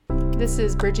This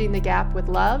is Bridging the Gap with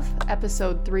Love,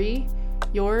 Episode 3,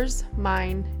 Yours,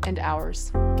 Mine, and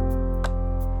Ours.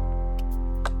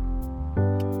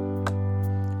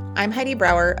 I'm Heidi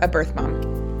Brower, a birth mom.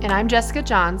 And I'm Jessica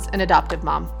Johns, an adoptive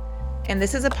mom. And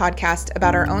this is a podcast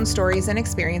about our own stories and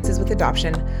experiences with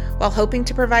adoption, while hoping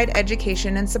to provide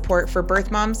education and support for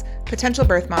birth moms, potential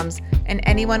birth moms, and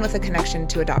anyone with a connection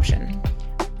to adoption.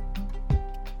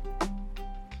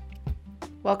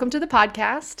 Welcome to the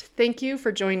podcast. Thank you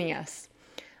for joining us.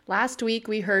 Last week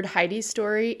we heard Heidi's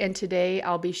story, and today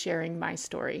I'll be sharing my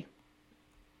story.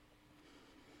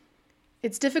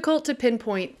 It's difficult to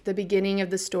pinpoint the beginning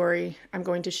of the story I'm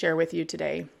going to share with you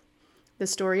today. The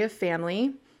story of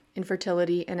family,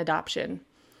 infertility, and adoption.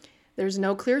 There's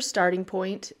no clear starting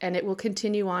point, and it will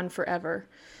continue on forever.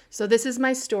 So this is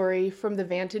my story from the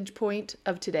vantage point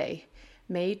of today,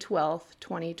 May 12th,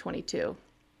 2022.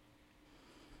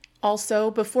 Also,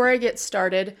 before I get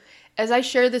started, as I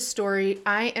share this story,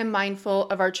 I am mindful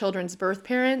of our children's birth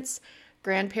parents,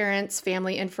 grandparents,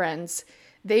 family, and friends.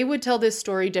 They would tell this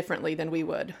story differently than we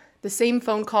would. The same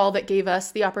phone call that gave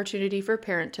us the opportunity for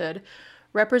parenthood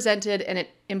represented an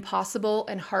impossible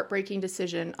and heartbreaking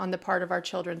decision on the part of our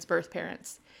children's birth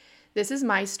parents. This is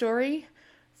my story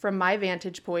from my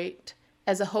vantage point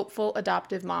as a hopeful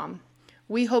adoptive mom.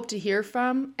 We hope to hear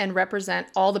from and represent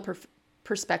all the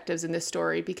perspectives in this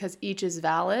story because each is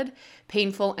valid,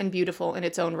 painful, and beautiful in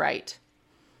its own right.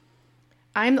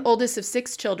 I'm the oldest of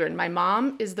 6 children. My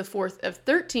mom is the fourth of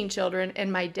 13 children,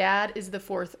 and my dad is the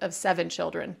fourth of 7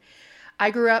 children.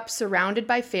 I grew up surrounded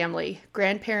by family,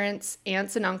 grandparents,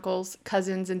 aunts and uncles,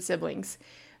 cousins, and siblings.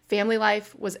 Family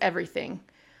life was everything.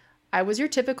 I was your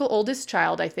typical oldest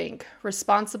child, I think.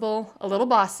 Responsible, a little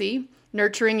bossy,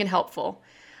 nurturing, and helpful.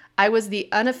 I was the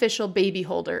unofficial baby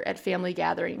holder at family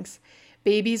gatherings.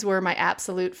 Babies were my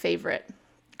absolute favorite.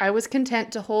 I was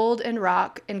content to hold and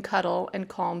rock and cuddle and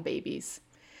calm babies.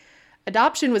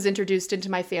 Adoption was introduced into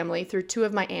my family through 2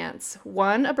 of my aunts,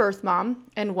 one a birth mom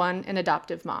and one an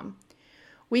adoptive mom.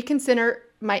 We consider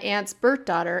my aunt's birth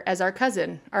daughter as our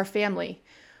cousin, our family.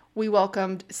 We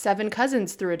welcomed 7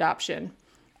 cousins through adoption.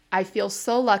 I feel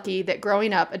so lucky that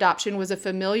growing up, adoption was a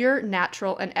familiar,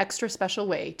 natural, and extra special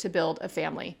way to build a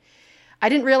family. I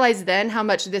didn't realize then how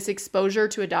much this exposure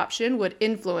to adoption would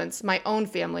influence my own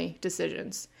family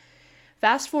decisions.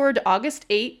 Fast forward to August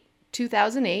 8,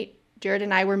 2008, Jared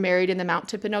and I were married in the Mount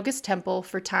Timpanogos Temple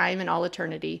for time and all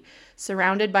eternity,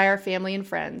 surrounded by our family and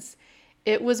friends.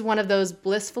 It was one of those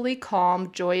blissfully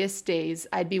calm, joyous days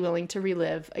I'd be willing to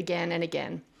relive again and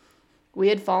again. We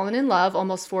had fallen in love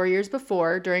almost 4 years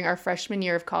before during our freshman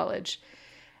year of college.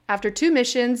 After 2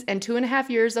 missions and 2.5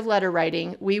 years of letter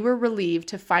writing, we were relieved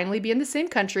to finally be in the same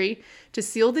country, to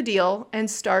seal the deal, and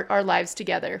start our lives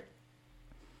together.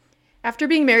 After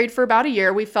being married for about a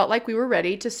year, we felt like we were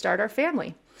ready to start our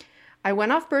family. I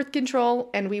went off birth control,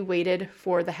 and we waited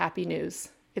for the happy news.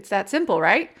 It's that simple,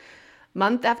 right?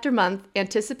 Month after month,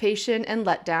 anticipation and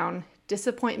letdown,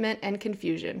 disappointment and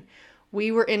confusion.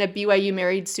 We were in a BYU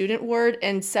married student ward,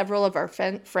 and several of our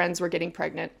friends were getting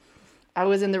pregnant. I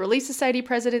was in the Relief Society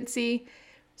presidency,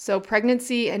 so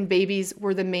pregnancy and babies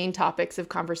were the main topics of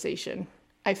conversation.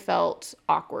 I felt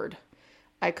awkward.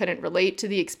 I couldn't relate to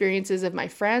the experiences of my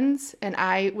friends, and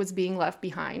I was being left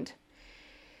behind.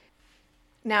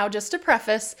 Now, just to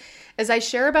preface, as I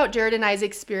share about Jared and I's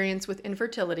experience with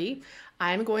infertility,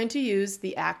 I'm going to use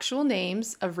the actual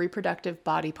names of reproductive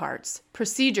body parts,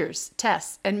 procedures,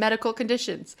 tests, and medical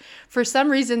conditions. For some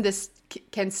reason, this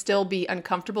can still be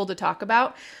uncomfortable to talk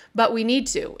about, but we need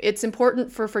to. It's important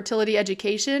for fertility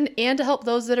education and to help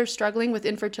those that are struggling with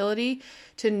infertility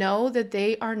to know that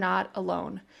they are not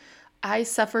alone. I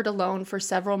suffered alone for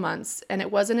several months, and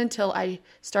it wasn't until I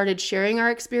started sharing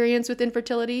our experience with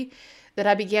infertility that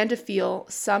I began to feel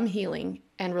some healing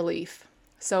and relief.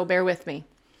 So bear with me.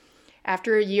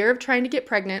 After a year of trying to get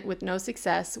pregnant with no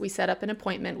success, we set up an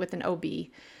appointment with an OB.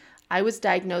 I was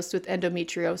diagnosed with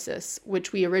endometriosis,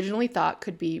 which we originally thought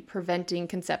could be preventing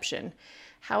conception.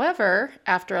 However,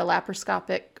 after a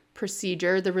laparoscopic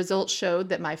procedure, the results showed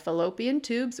that my fallopian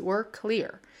tubes were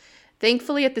clear.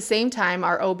 Thankfully, at the same time,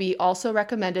 our OB also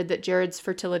recommended that Jared's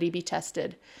fertility be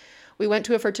tested. We went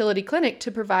to a fertility clinic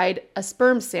to provide a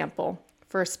sperm sample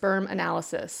for a sperm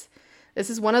analysis. This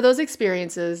is one of those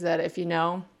experiences that if you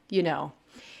know, you know.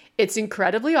 It's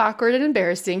incredibly awkward and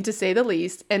embarrassing, to say the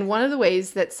least, and one of the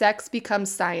ways that sex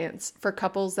becomes science for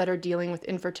couples that are dealing with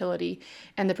infertility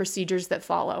and the procedures that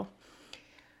follow.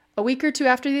 A week or 2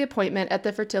 after the appointment at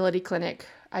the fertility clinic,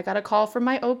 I got a call from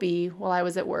my OB while I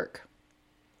was at work.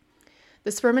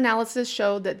 The sperm analysis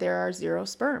showed that there are 0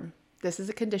 sperm. This is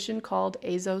a condition called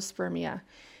azoospermia.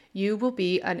 You will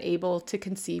be unable to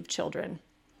conceive children.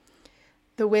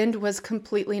 The wind was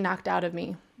completely knocked out of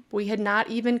me. We had not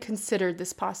even considered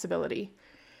this possibility.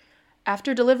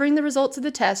 After delivering the results of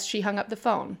the test, she hung up the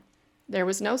phone. There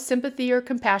was no sympathy or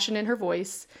compassion in her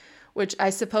voice, which I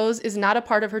suppose is not a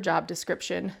part of her job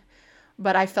description,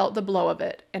 but I felt the blow of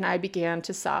it, and I began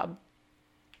to sob.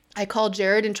 I called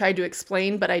Jared and tried to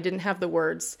explain, but I didn't have the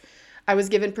words. I was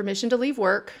given permission to leave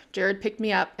work. Jared picked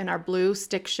me up in our blue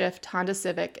stick shift Honda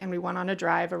Civic, and we went on a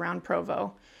drive around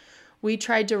Provo. We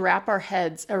tried to wrap our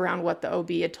heads around what the OB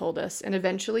had told us, and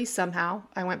eventually, somehow,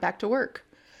 I went back to work.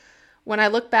 When I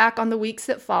look back on the weeks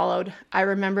that followed, I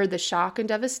remember the shock and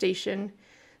devastation,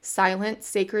 silent,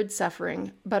 sacred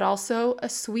suffering, but also a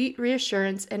sweet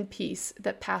reassurance and peace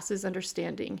that passes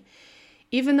understanding.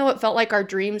 Even though it felt like our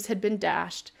dreams had been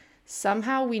dashed,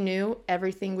 somehow we knew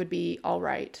everything would be all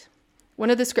right. One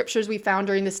of the scriptures we found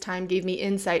during this time gave me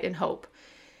insight and hope.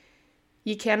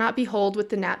 Ye cannot behold with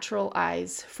the natural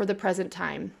eyes for the present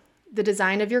time the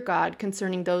design of your God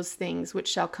concerning those things which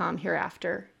shall come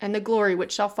hereafter, and the glory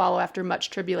which shall follow after much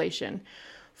tribulation.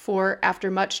 For after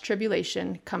much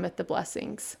tribulation cometh the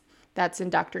blessings. That's in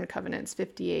Doctrine and Covenants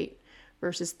 58,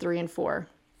 verses 3 and 4.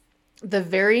 The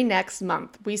very next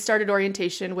month, we started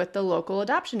orientation with the local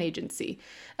adoption agency,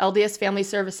 LDS Family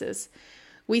Services.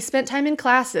 We spent time in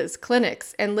classes,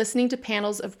 clinics, and listening to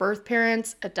panels of birth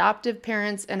parents, adoptive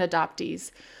parents, and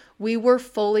adoptees. We were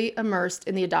fully immersed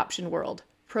in the adoption world,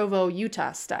 Provo,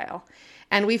 Utah style,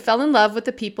 and we fell in love with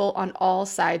the people on all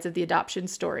sides of the adoption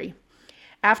story.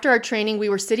 After our training, we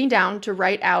were sitting down to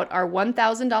write out our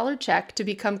 $1,000 check to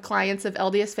become clients of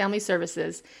LDS Family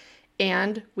Services,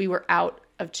 and we were out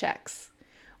of checks.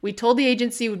 We told the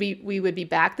agency we would be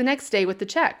back the next day with the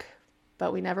check,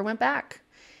 but we never went back,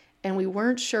 and we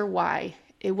weren't sure why.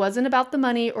 It wasn't about the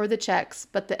money or the checks,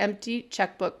 but the empty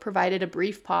checkbook provided a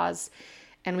brief pause,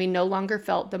 and we no longer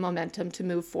felt the momentum to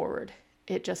move forward.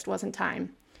 It just wasn't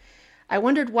time. I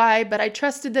wondered why, but I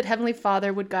trusted that Heavenly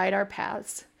Father would guide our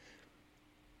paths.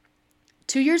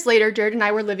 2 years later, Jared and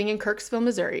I were living in Kirksville,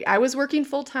 Missouri. I was working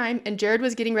full-time, and Jared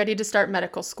was getting ready to start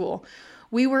medical school.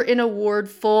 We were in a ward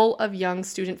full of young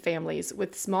student families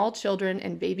with small children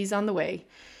and babies on the way.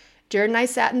 Jared and I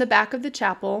sat in the back of the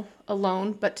chapel,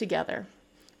 alone but together.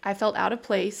 I felt out of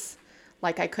place,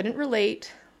 like I couldn't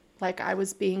relate, like I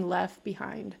was being left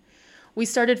behind. We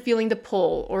started feeling the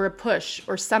pull or a push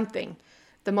or something.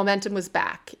 The momentum was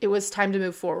back. It was time to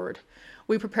move forward.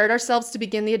 We prepared ourselves to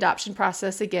begin the adoption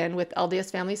process again with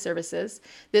LDS Family Services,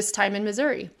 this time in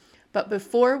Missouri. But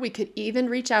before we could even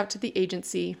reach out to the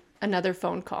agency, another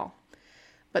phone call.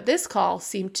 But this call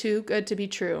seemed too good to be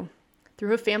true.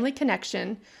 Through a family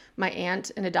connection, my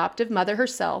aunt and adoptive mother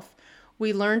herself,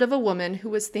 we learned of a woman who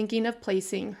was thinking of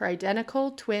placing her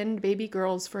identical twin baby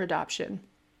girls for adoption.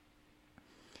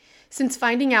 Since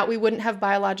finding out we wouldn't have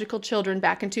biological children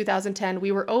back in 2010,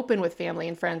 we were open with family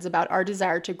and friends about our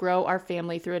desire to grow our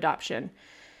family through adoption.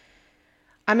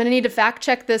 I'm going to need to fact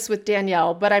check this with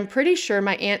Danielle, but I'm pretty sure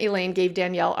my Aunt Elaine gave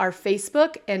Danielle our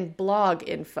Facebook and blog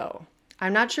info.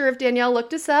 I'm not sure if Danielle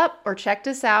looked us up or checked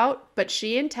us out, but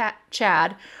she and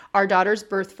Chad, our daughter's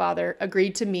birth father,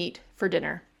 agreed to meet for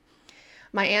dinner.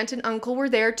 My aunt and uncle were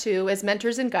there too as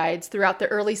mentors and guides throughout the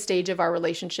early stage of our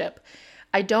relationship.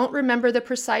 I don't remember the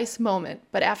precise moment,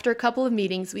 but after a couple of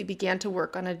meetings, we began to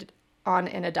work on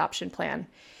an adoption plan.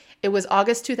 It was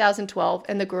August 2012,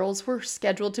 and the girls were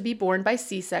scheduled to be born by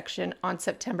C-section on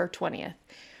September 20th.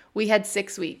 We had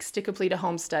 6 weeks to complete a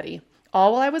home study,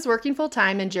 all while I was working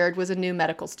full-time and Jared was a new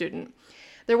medical student.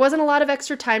 There wasn't a lot of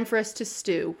extra time for us to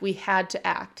stew. We had to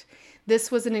act.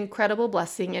 This was an incredible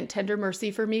blessing and tender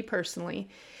mercy for me personally,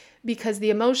 because the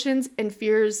emotions and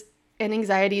fears and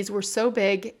anxieties were so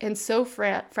big and so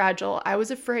fragile, I was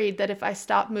afraid that if I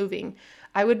stopped moving,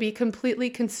 I would be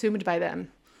completely consumed by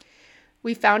them.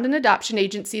 We found an adoption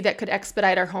agency that could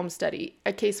expedite our home study.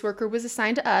 A caseworker was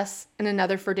assigned to us and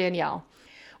another for Danielle.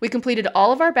 We completed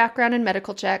all of our background and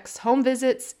medical checks, home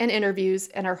visits, and interviews,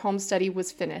 and our home study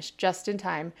was finished just in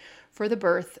time for the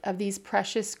birth of these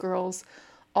precious girls,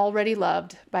 already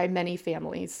loved by many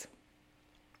families.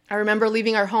 I remember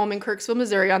leaving our home in Kirksville,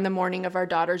 Missouri on the morning of our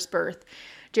daughter's birth.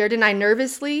 Jared and I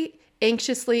nervously,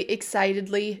 anxiously,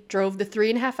 excitedly drove the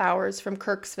 3.5 hours from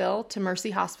Kirksville to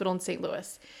Mercy Hospital in St.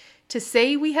 Louis. To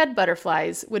say we had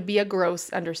butterflies would be a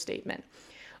gross understatement.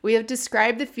 We have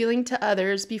described the feeling to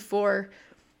others before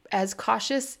as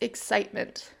cautious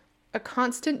excitement, a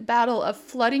constant battle of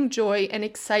flooding joy and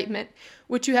excitement,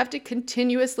 which you have to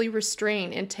continuously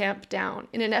restrain and tamp down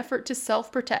in an effort to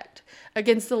self-protect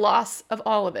against the loss of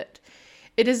all of it.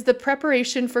 It is the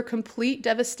preparation for complete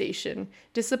devastation,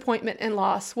 disappointment, and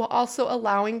loss, while also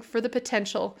allowing for the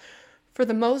potential for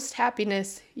the most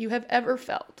happiness you have ever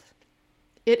felt.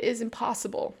 It is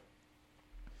impossible.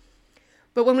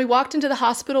 But when we walked into the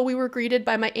hospital, we were greeted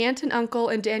by my aunt and uncle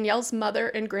and Danielle's mother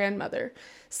and grandmother.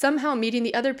 Somehow meeting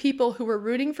the other people who were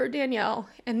rooting for Danielle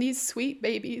and these sweet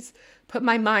babies put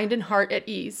my mind and heart at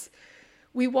ease.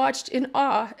 We watched in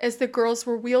awe as the girls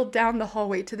were wheeled down the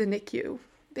hallway to the NICU.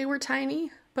 They were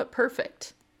tiny, but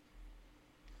perfect.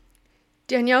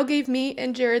 Danielle gave me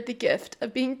and Jared the gift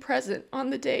of being present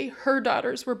on the day her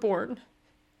daughters were born.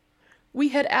 We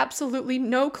had absolutely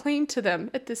no claim to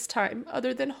them at this time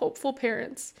other than hopeful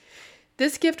parents.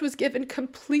 This gift was given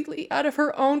completely out of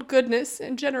her own goodness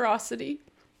and generosity.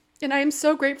 And I am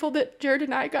so grateful that Jared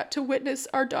and I got to witness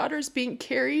our daughters being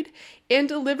carried and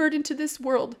delivered into this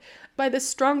world by the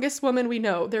strongest woman we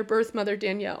know, their birth mother,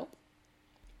 Danielle.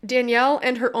 Danielle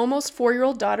and her almost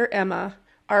 4-year-old daughter, Emma,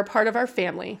 are a part of our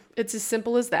family. It's as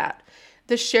simple as that.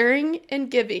 The sharing and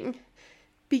giving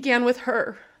began with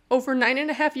her over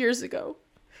 9.5 years ago,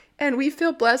 and we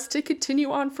feel blessed to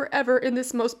continue on forever in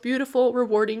this most beautiful,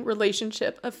 rewarding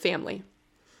relationship of family.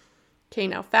 Okay,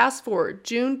 now fast forward,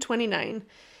 June 29,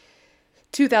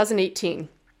 2018.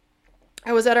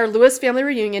 I was at our Lewis family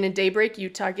reunion in Daybreak,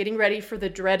 Utah, getting ready for the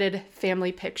dreaded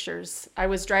family pictures. I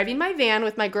was driving my van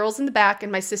with my girls in the back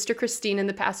and my sister Christine in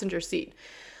the passenger seat.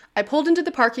 I pulled into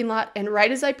the parking lot, and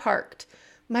right as I parked,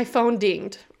 my phone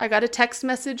dinged. I got a text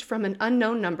message from an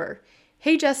unknown number.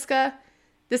 Hey, Jessica,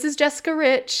 this is Jessica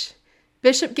Rich.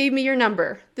 Bishop gave me your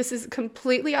number. This is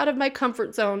completely out of my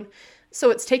comfort zone,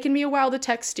 so it's taken me a while to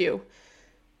text you.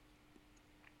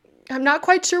 I'm not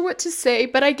quite sure what to say,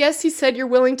 but I guess he said you're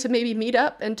willing to maybe meet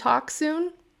up and talk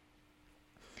soon.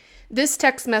 This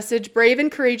text message, brave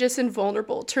and courageous and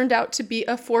vulnerable, turned out to be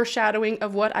a foreshadowing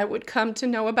of what I would come to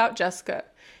know about Jessica.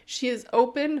 She is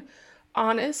open,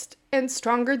 honest, and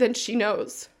stronger than she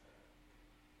knows.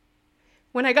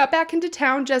 When I got back into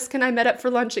town, Jessica and I met up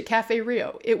for lunch at Cafe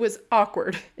Rio. It was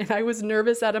awkward, and I was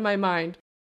nervous out of my mind.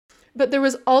 But there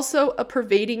was also a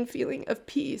pervading feeling of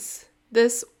peace.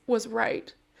 This was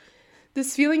right.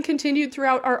 This feeling continued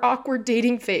throughout our awkward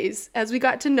dating phase as we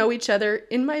got to know each other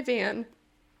in my van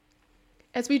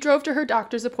as we drove to her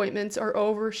doctor's appointments or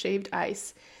over shaved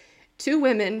ice. 2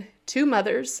 women, 2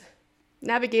 mothers,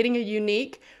 navigating a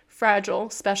unique, fragile,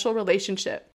 special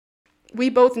relationship. We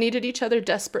both needed each other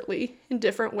desperately in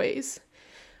different ways.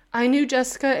 I knew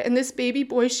Jessica and this baby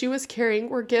boy she was carrying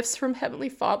were gifts from Heavenly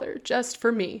Father just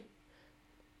for me.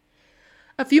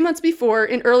 A few months before,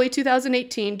 in early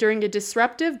 2018, during a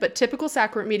disruptive but typical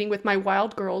sacrament meeting with my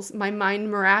wild girls, my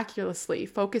mind miraculously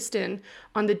focused in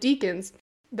on the deacons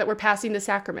that were passing the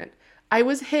sacrament. I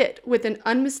was hit with an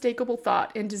unmistakable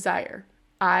thought and desire.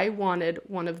 I wanted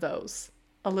one of those.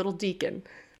 A little deacon.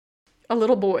 A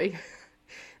little boy.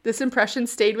 This impression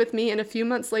stayed with me, and a few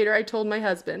months later I told my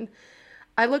husband.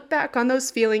 I look back on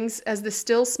those feelings as the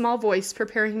still small voice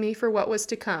preparing me for what was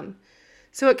to come.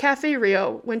 So at Cafe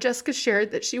Rio, when Jessica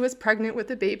shared that she was pregnant with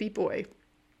a baby boy,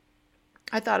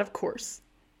 I thought, of course.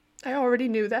 I already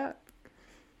knew that.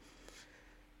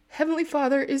 Heavenly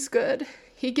Father is good.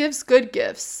 He gives good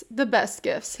gifts, the best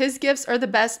gifts. His gifts are the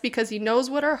best because he knows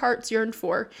what our hearts yearn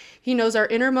for. He knows our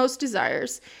innermost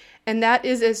desires. And that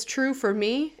is as true for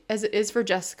me as it is for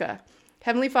Jessica.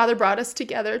 Heavenly Father brought us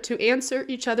together to answer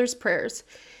each other's prayers.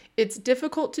 It's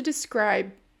difficult to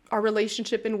describe our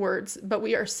relationship in words, but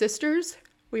we are sisters,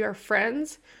 we are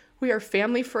friends, we are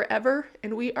family forever,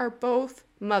 and we are both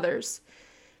mothers.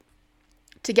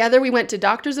 Together we went to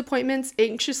doctor's appointments,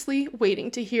 anxiously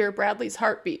waiting to hear Bradley's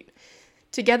heartbeat.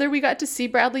 Together we got to see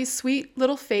Bradley's sweet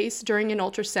little face during an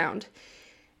ultrasound.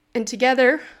 And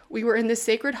together we were in the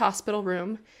sacred hospital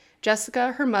room,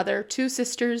 Jessica, her mother, 2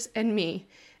 sisters, and me,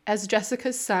 as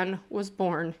Jessica's son was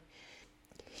born.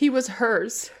 He was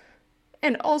hers,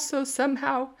 and also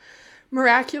somehow,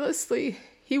 miraculously,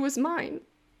 he was mine.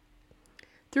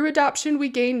 Through adoption, we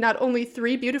gained not only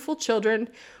 3 beautiful children,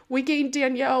 we gained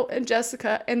Danielle and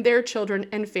Jessica and their children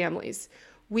and families.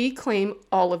 We claim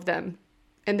all of them,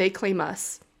 and they claim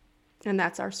us. And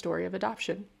that's our story of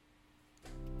adoption.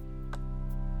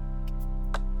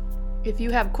 If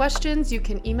you have questions, you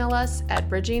can email us at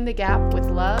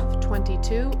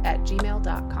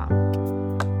bridgingthegapwithlove22@gmail.com.